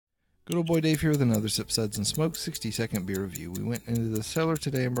Good old boy Dave here with another Sip, Suds, and Smoke 60-second beer review. We went into the cellar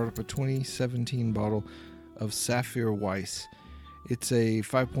today and brought up a 2017 bottle of Saphir Weisse. It's a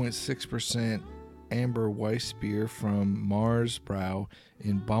 5.6% amber Weiss beer from Mahrs Brau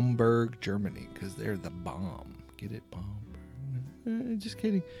in Bamberg, Germany, because they're the bomb. Get it, Bamberg? Just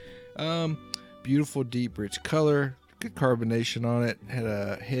kidding. Beautiful, deep, rich color. Good carbonation on it. Had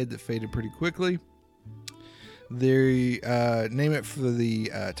a head that faded pretty quickly. They name it for the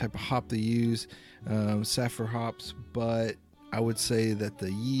type of hop they use, Saphir hops, but I would say that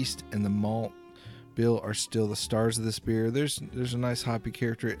the yeast and the malt bill are still the stars of this beer. There's a nice hoppy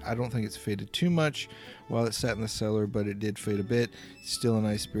character. I don't think it's faded too much while it sat in the cellar, but it did fade a bit. It's still a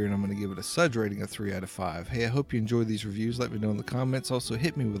nice beer, and I'm going to give it a SUDS rating of 3 out of 5. Hey, I hope you enjoyed these reviews. Let me know in the comments. Also,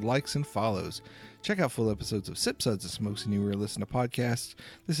 hit me with likes and follows. Check out full episodes of Sip, Suds, and Smokes anywhere you listen to podcasts.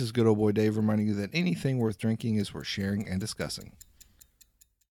 This is good old boy Dave reminding you that anything worth drinking is worth sharing and discussing.